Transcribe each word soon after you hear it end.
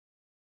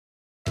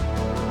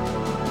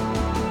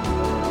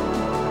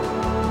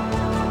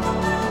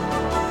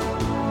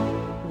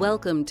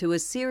Welcome to a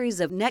series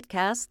of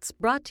netcasts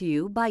brought to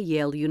you by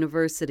Yale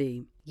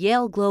University.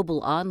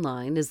 YaleGlobal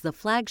Online is the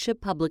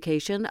flagship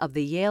publication of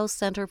the Yale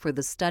Center for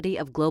the Study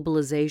of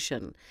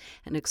Globalization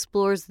and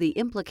explores the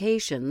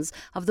implications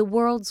of the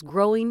world's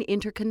growing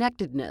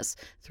interconnectedness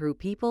through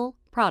people,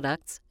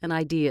 products, and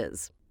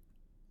ideas.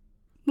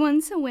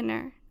 Once a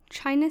winner,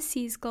 China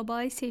sees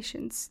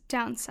globalization's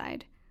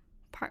downside.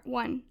 Part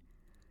 1.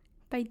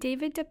 By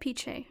David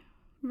DePice.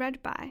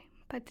 Read by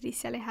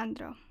Patricia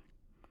Alejandro.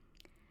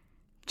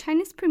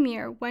 China's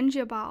premier Wen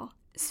Jiabao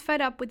is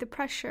fed up with the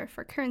pressure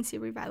for currency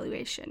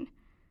revaluation.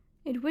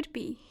 It would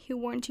be, he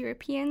warned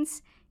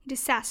Europeans, a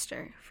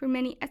disaster for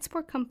many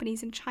export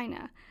companies in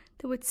China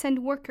that would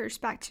send workers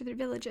back to their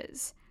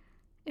villages.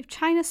 If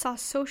China saw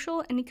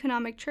social and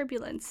economic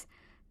turbulence,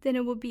 then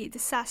it would be a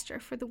disaster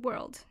for the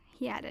world,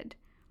 he added.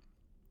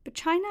 But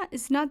China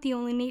is not the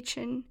only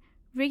nation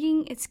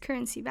rigging its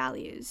currency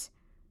values.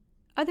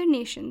 Other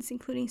nations,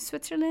 including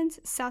Switzerland,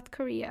 South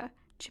Korea,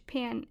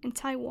 Japan, and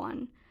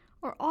Taiwan,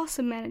 are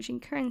also managing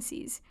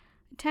currencies,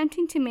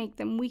 attempting to make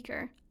them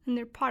weaker and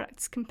their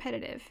products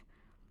competitive.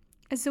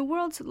 As the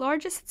world's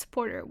largest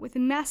exporter with a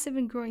massive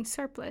and growing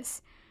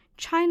surplus,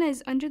 China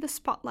is under the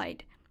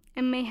spotlight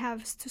and may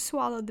have to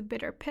swallow the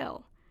bitter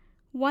pill,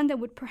 one that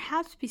would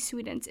perhaps be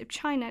sweetened if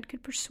China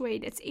could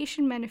persuade its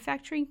Asian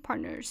manufacturing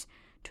partners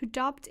to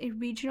adopt a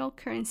regional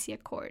currency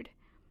accord.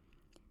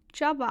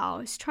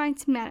 Jiabao is trying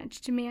to manage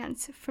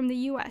demands from the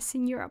US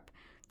and Europe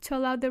to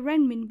allow the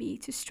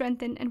renminbi to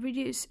strengthen and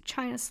reduce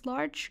China's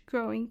large,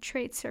 growing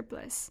trade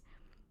surplus.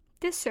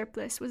 This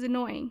surplus was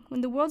annoying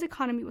when the world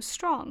economy was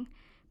strong,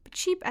 but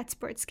cheap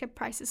exports kept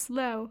prices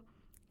low.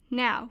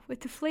 Now,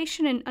 with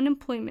deflation and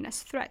unemployment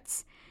as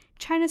threats,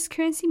 China's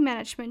currency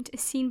management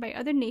is seen by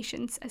other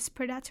nations as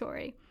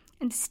predatory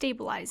and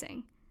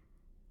destabilizing.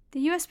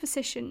 The US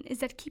position is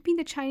that keeping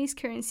the Chinese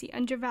currency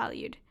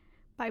undervalued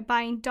by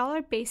buying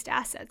dollar-based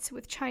assets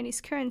with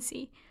Chinese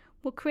currency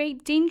will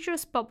create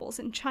dangerous bubbles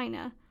in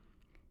China.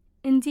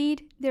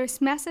 Indeed, there is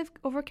massive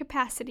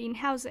overcapacity in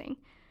housing,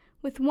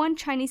 with one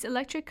Chinese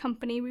electric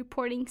company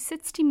reporting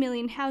 60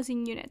 million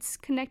housing units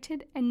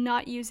connected and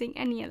not using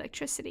any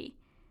electricity,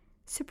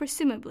 so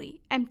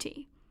presumably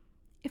empty.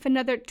 If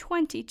another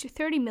 20 to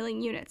 30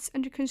 million units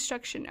under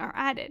construction are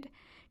added,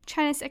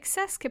 China's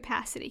excess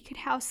capacity could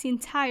house the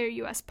entire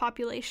U.S.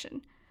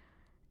 population.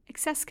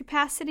 Excess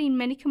capacity in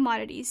many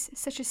commodities,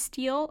 such as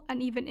steel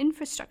and even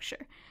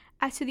infrastructure,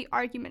 add to the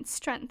argument's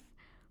strength.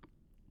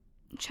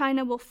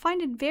 China will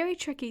find it very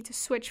tricky to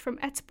switch from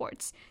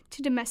exports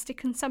to domestic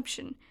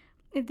consumption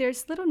if there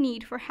is little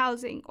need for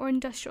housing or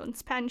industrial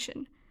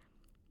expansion.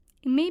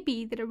 It may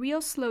be that a real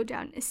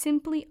slowdown is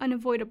simply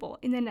unavoidable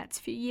in the next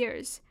few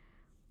years.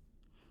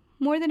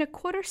 More than a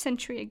quarter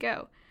century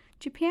ago,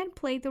 Japan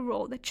played the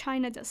role that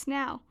China does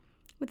now,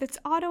 with its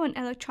auto and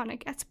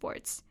electronic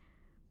exports.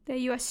 The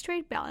U.S.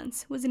 trade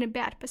balance was in a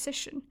bad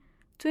position,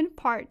 due in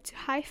part to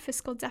high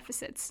fiscal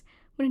deficits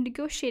when it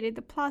negotiated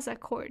the Plaza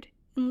Accord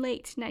in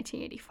late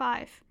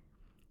 1985.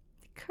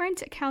 The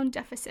current account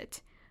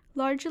deficit,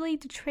 largely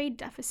the trade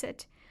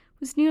deficit,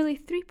 was nearly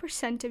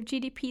 3% of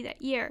GDP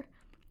that year,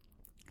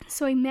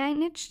 so a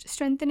managed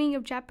strengthening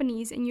of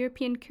Japanese and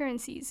European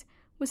currencies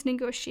was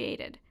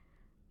negotiated.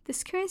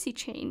 This currency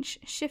change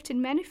shifted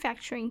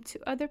manufacturing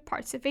to other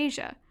parts of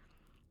Asia.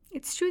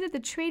 It's true that the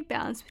trade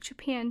balance with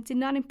Japan did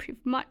not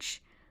improve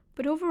much,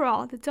 but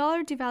overall the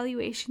dollar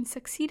devaluation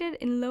succeeded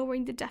in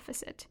lowering the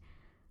deficit.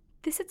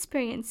 This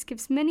experience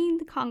gives many in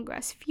the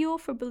Congress fuel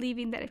for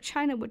believing that if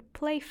China would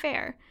play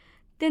fair,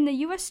 then the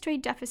U.S.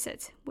 trade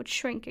deficit would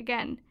shrink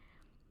again.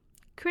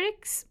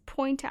 Critics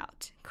point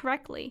out,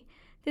 correctly,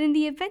 that in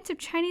the event of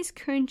Chinese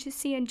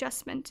currency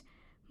adjustment,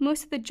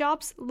 most of the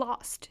jobs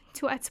lost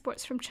to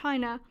exports from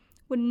China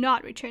would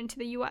not return to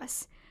the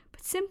U.S.,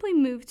 but simply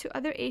move to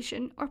other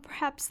Asian or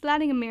perhaps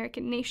Latin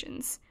American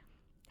nations.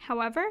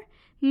 However,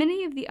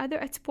 many of the other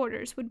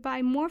exporters would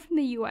buy more from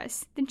the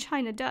U.S. than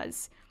China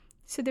does,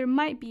 so there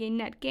might be a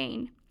net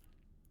gain.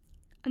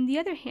 On the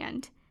other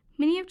hand,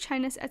 many of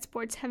China's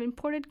exports have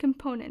imported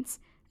components,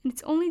 and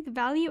it's only the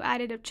value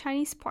added of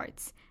Chinese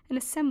parts and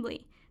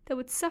assembly that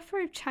would suffer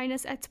if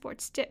China's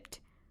exports dipped.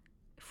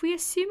 If we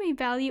assume a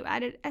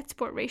value-added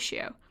export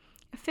ratio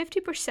of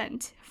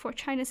 50% for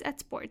China's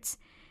exports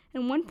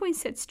and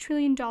 $1.6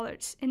 trillion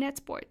in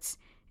exports,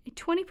 a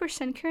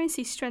 20%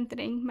 currency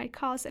strengthening might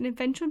cause an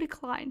eventual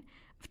decline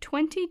of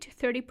 20 to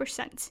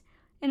 30%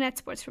 in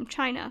exports from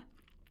China,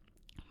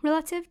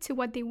 relative to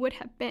what they would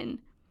have been.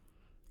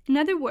 In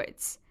other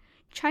words,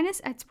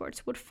 China's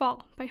exports would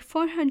fall by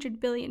 $400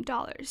 billion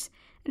and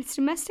its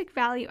domestic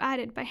value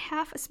added by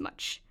half as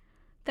much.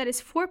 That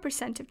is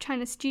 4% of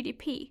China's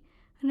GDP,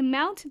 an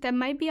amount that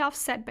might be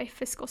offset by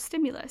fiscal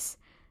stimulus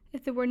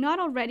if there were not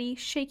already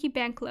shaky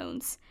bank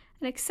loans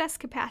and excess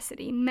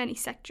capacity in many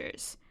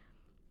sectors.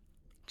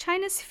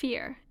 China's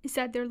fear is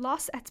that their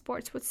lost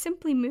exports would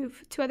simply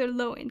move to other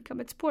low-income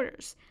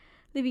exporters,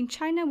 leaving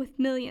China with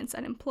millions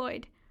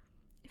unemployed.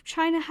 If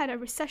China had a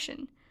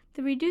recession,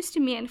 the reduced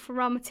demand for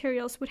raw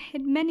materials would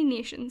hit many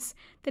nations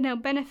that now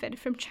benefit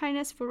from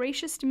China's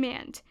voracious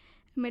demand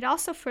It might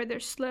also further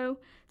slow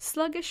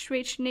sluggish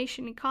rich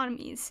nation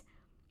economies.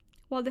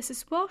 While this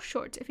is well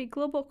short of a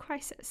global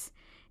crisis,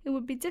 it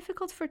would be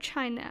difficult for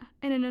China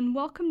and an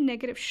unwelcome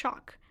negative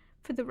shock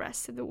for the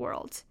rest of the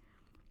world.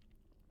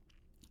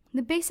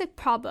 The basic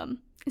problem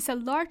is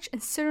that large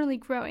and certainly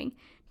growing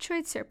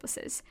trade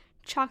surpluses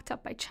chalked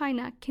up by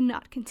China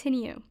cannot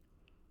continue.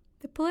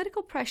 The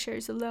political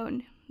pressures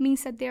alone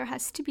means that there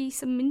has to be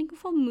some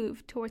meaningful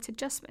move towards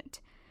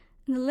adjustment,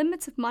 and the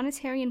limits of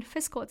monetary and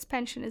fiscal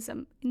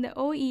expansionism in the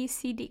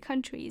OECD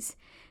countries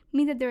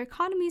mean that their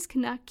economies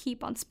cannot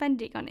keep on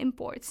spending on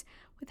imports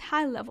with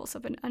high levels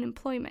of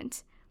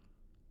unemployment.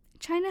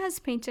 China has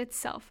painted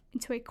itself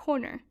into a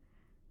corner.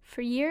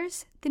 For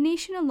years, the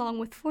nation, along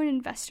with foreign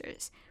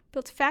investors,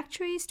 built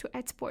factories to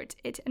export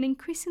it in an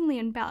increasingly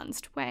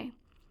unbalanced way.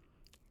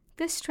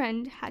 This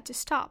trend had to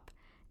stop,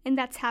 and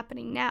that's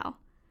happening now.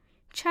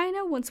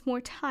 China wants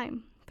more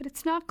time, but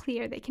it's not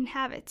clear they can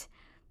have it.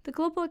 The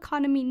global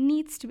economy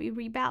needs to be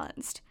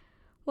rebalanced.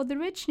 While the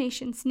rich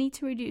nations need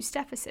to reduce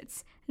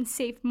deficits and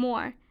save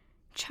more,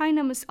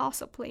 China must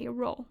also play a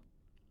role.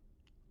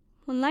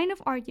 One line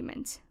of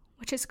argument,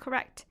 which is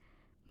correct,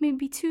 may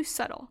be too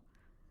subtle.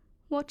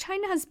 While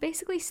China has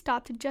basically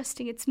stopped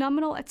adjusting its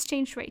nominal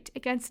exchange rate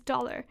against the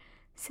dollar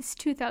since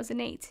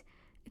 2008,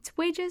 its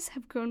wages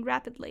have grown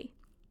rapidly.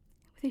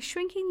 With a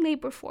shrinking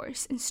labor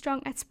force and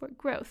strong export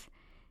growth,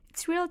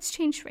 its real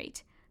exchange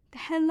rate, the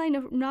headline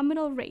of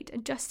nominal rate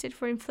adjusted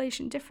for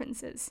inflation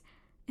differences,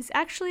 is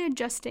actually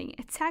adjusting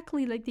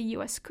exactly like the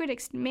U.S.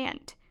 critics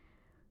demand.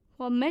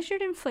 While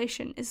measured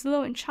inflation is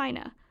low in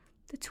China,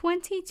 the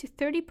 20 to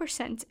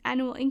 30%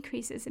 annual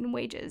increases in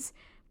wages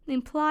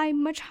imply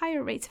much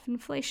higher rates of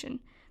inflation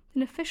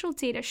than official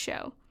data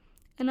show,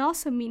 and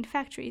also mean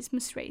factories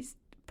must raise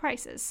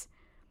prices.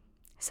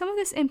 Some of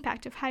this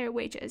impact of higher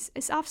wages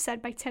is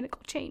offset by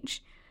technical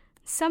change.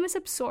 Some is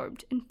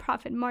absorbed in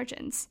profit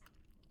margins.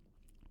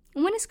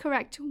 One is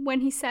correct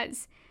when he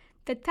says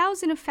that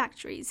thousands of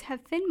factories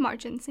have thin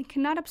margins and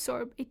cannot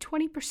absorb a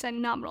 20%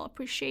 nominal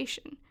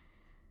appreciation.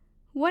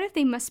 What if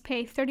they must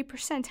pay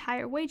 30%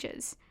 higher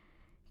wages?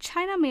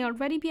 China may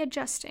already be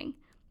adjusting,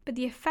 but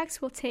the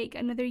effects will take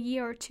another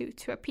year or two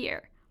to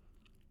appear.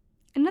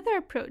 Another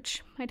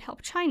approach might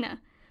help China,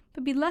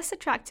 but be less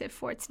attractive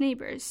for its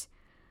neighbors.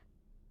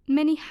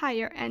 Many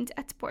higher-end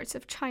exports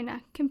of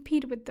China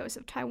compete with those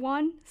of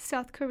Taiwan,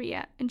 South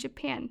Korea, and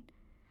Japan.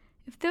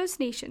 If those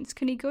nations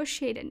could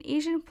negotiate an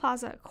Asian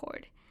Plaza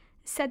Accord,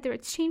 set their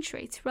exchange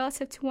rates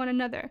relative to one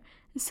another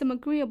in some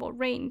agreeable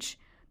range,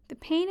 the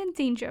pain and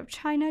danger of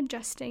China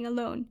adjusting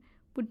alone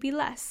would be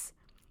less.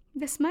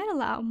 This might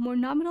allow more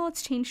nominal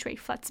exchange rate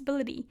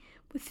flexibility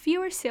with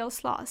fewer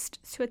sales lost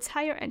to its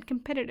higher-end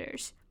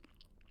competitors.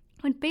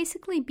 It would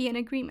basically be an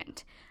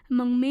agreement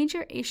among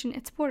major Asian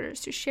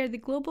exporters to share the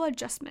global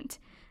adjustment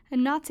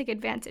and not take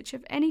advantage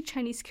of any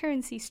Chinese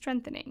currency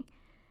strengthening.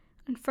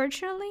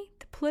 Unfortunately,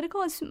 the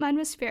political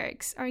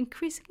atmospherics are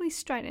increasingly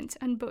strident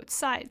on both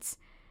sides.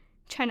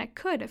 China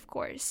could, of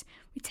course,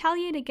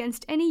 retaliate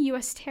against any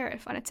U.S.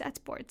 tariff on its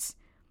exports.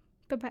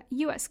 But by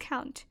U.S.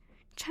 count,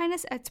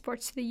 China's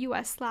exports to the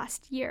U.S.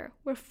 last year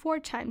were 4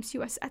 times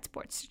U.S.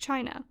 exports to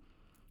China.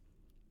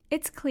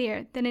 It's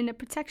clear that in a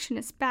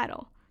protectionist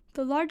battle,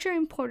 the larger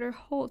importer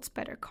holds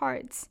better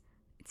cards.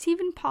 It's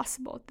even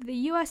possible that the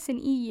U.S. and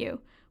EU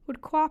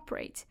would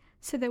cooperate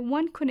so that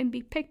one couldn't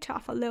be picked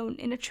off alone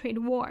in a trade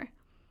war.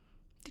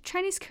 The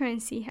Chinese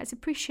currency has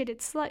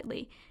appreciated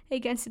slightly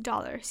against the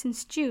dollar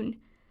since June,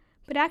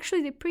 but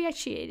actually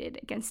depreciated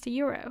against the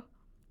euro.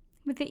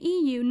 With the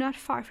EU not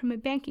far from a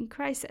banking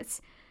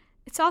crisis,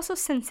 it's also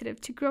sensitive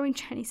to growing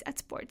Chinese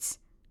exports.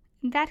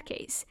 In that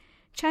case,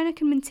 China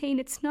can maintain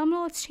its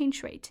nominal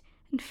exchange rate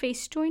and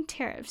face joint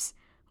tariffs,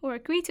 or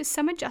agree to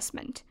some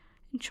adjustment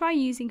and try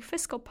using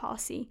fiscal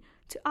policy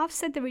to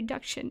offset the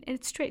reduction in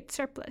its trade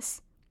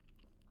surplus.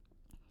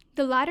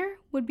 The latter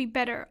would be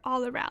better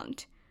all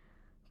around,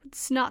 but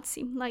does not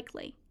seem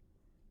likely.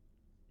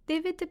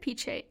 David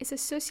DePiche is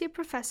Associate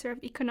Professor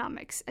of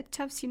Economics at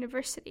Tufts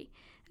University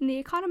and the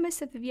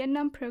economist at the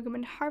Vietnam program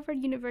at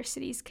Harvard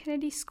University's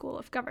Kennedy School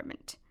of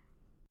Government.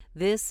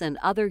 This and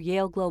other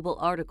Yale Global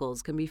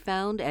articles can be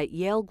found at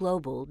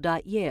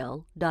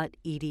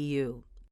yaleglobal.yale.edu.